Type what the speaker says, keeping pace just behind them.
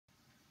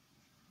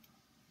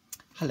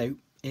Hello,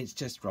 it's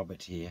just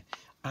Robert here.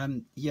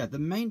 Yeah, the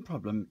main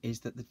problem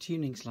is that the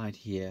tuning slide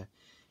here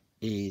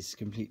is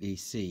completely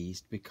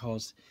seized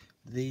because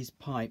these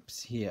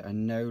pipes here are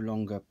no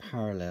longer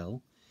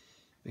parallel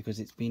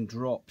because it's been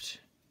dropped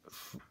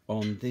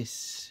on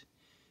this.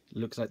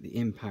 Looks like the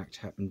impact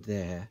happened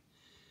there.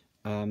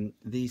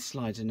 These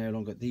slides are no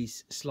longer,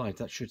 these slides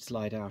that should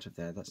slide out of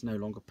there, that's no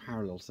longer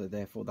parallel, so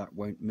therefore that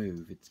won't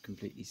move. It's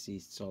completely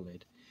seized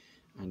solid,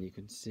 and you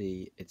can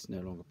see it's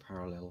no longer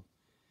parallel.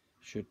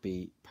 Should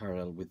be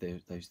parallel with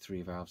those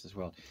three valves as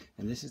well.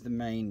 And this is the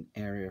main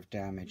area of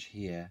damage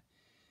here.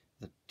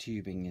 The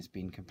tubing has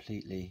been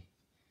completely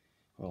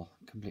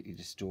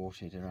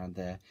distorted around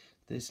there.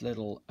 This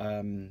little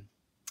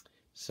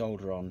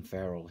solder on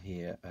ferrule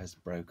here has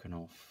broken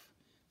off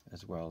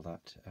as well.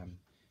 That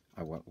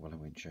I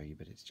won't show you,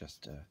 but it's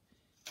just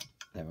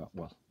there.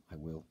 Well, I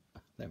will.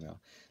 There we are.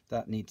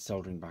 That needs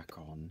soldering back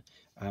on,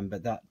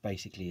 but that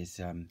basically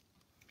is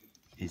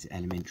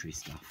elementary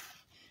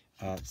stuff.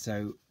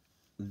 So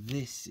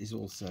this is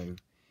also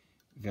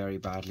very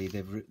badly,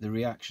 the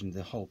reaction,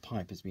 the whole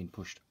pipe has been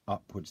pushed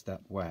upwards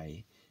that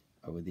way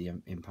with the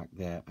impact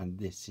there, and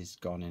this has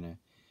gone in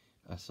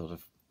a sort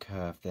of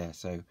curve there.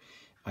 So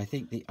I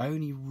think the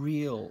only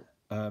real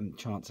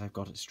chance I've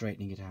got at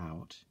straightening it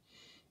out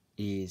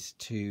is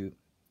to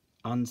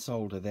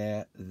unsolder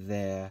there,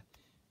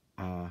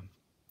 and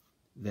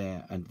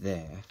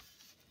there,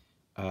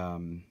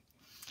 and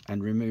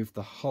remove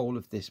the whole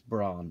of this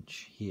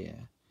branch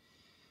here.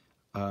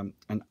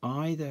 And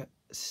either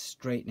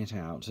straighten it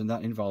out, and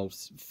that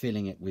involves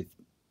filling it with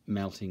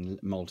molten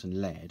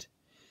lead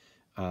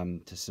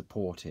to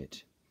support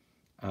it,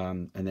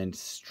 and then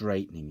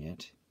straightening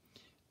it,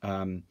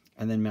 and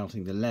then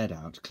melting the lead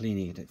out,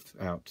 cleaning it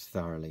out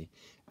thoroughly,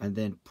 and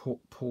then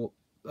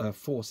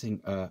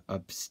forcing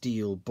a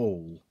steel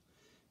ball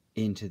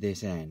into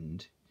this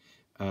end,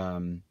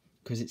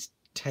 because it's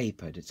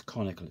tapered, it's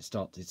conical, it's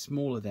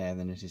smaller there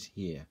than it is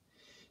here.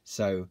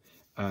 So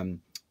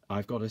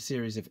I've got a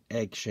series of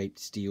egg-shaped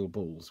steel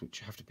balls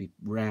which have to be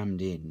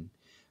rammed in,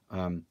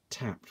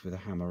 tapped with a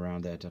hammer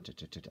around there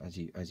as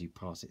you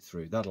pass it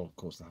through. That'll of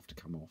course have to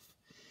come off,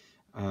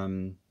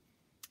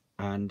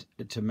 and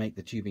to make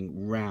the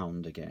tubing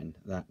round again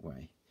that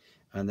way,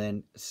 and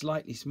then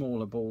slightly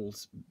smaller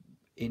balls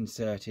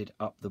inserted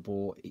up the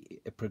bore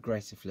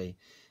progressively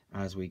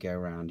as we go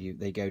around.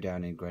 They go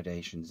down in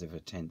gradations of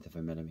 1/10 of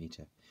a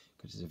millimetre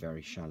because it's a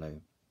very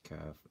shallow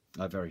curve,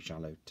 a very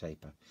shallow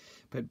taper.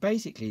 But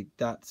basically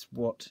that's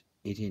what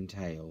it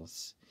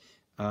entails.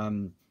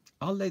 I'll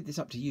load this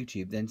up to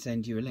YouTube, then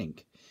send you a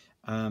link.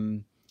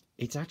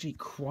 It's actually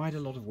quite a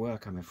lot of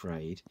work, I'm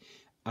afraid,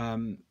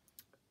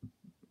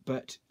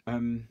 but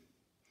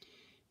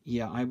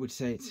yeah, I would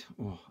say it's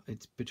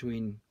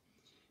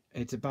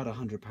about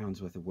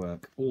 £100 worth of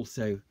work.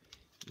 Also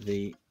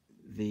the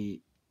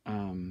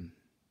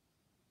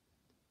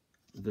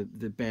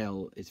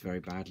bell is very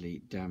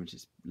badly damaged.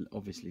 It's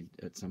obviously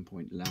at some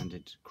point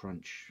landed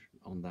crunch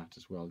on that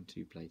as well in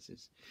 2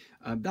 places.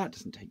 That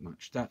doesn't take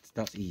much.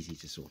 That's easy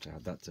to sort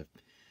out. That's I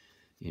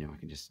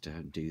can just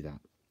do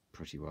that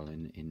pretty well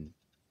in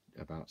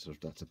about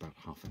that's about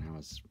half an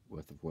hour's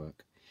worth of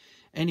work.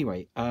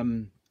 Anyway,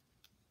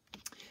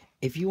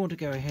 if you want to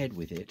go ahead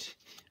with it,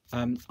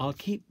 I'll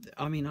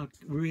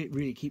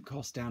really keep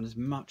costs down as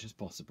much as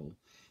possible.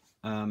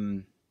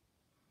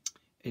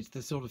 It's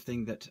the sort of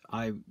thing that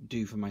I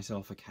do for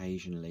myself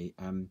occasionally,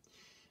 and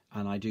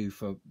I do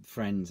for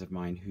friends of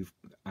mine who've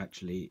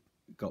actually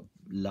got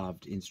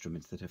loved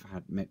instruments that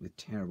have met with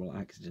terrible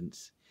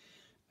accidents,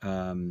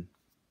 and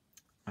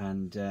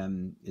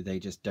they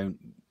just don't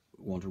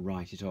want to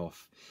write it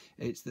off.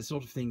 It's the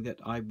sort of thing that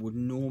I would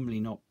normally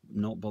not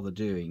bother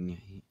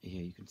doing.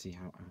 Here you can see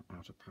how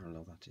out of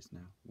parallel that is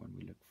now when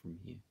we look from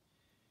here.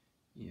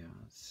 Yeah,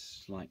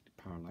 slight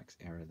parallax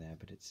error there,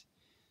 but it's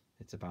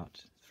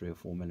about 3 or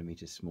 4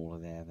 millimeters smaller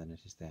there than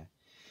it is there.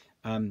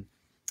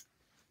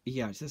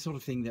 Yeah, it's the sort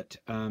of thing that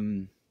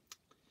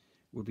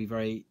would be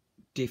very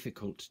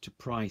difficult to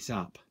price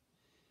up.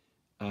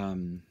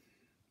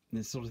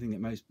 The sort of thing that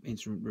most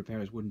instrument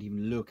repairers wouldn't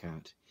even look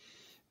at,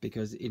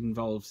 because it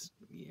involves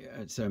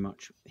so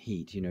much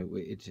heat.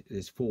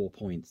 There's 4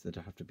 points that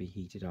have to be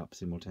heated up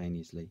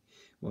simultaneously.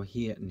 Well,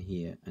 here and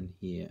here and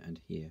here and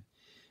here,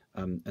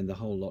 and the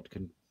whole lot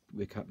can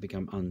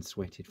become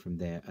unsweated from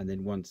there. And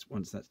then once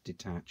that's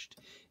detached,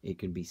 it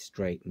can be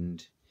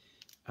straightened,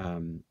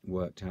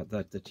 worked out.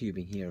 The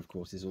tubing here, of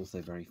course, is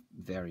also very,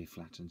 very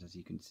flattened, as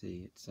you can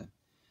see. It's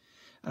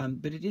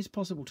but it is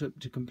possible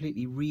to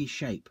completely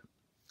reshape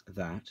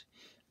that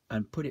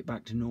and put it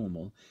back to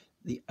normal.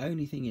 The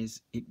only thing is,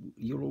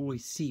 you'll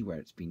always see where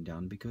it's been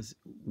done, because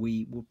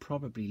we will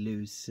probably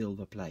lose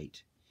silver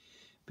plate,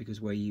 because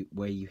where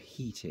you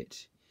heat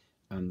it,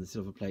 the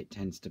silver plate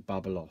tends to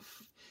bubble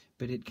off.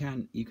 But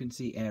you can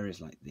see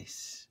areas like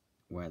this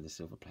where the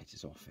silver plate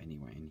is off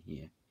anyway, in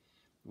here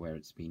where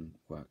it's been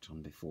worked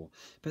on before.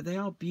 But they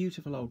are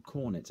beautiful old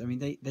cornets. I mean,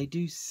 they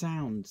do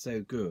sound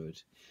so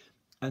good,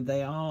 and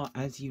they are,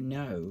 as you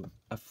know,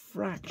 a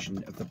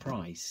fraction of the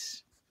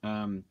price.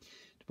 To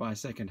buy a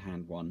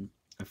second-hand one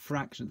a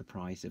fraction of the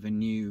price of a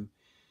new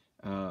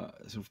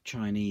sort of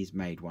Chinese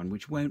made one,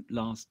 which won't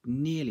last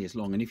nearly as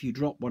long. And if you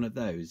drop one of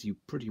those, you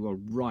pretty well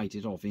write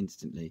it off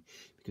instantly,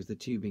 because the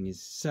tubing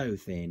is so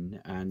thin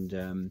and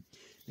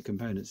the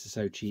components are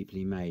so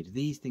cheaply made.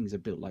 These things are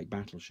built like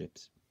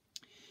battleships.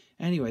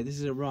 Anyway, this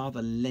is a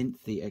rather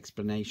lengthy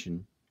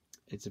explanation.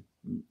 It's a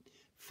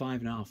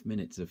 5.5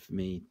 minutes of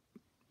me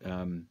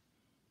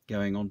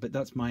going on, but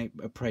that's my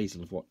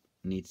appraisal of what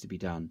needs to be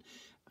done.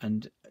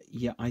 And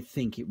yeah, I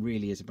think it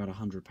really is about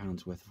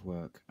 £100 worth of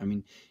work. I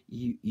mean,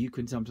 you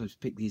can sometimes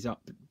pick these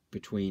up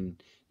between,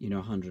 you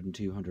know, £100 and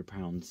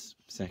 £200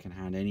 second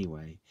hand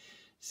anyway.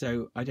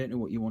 So I don't know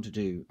what you want to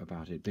do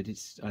about it, but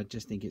I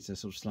just think it's a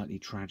sort of slightly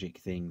tragic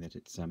thing that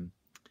it's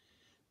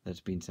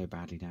that's been so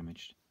badly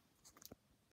damaged.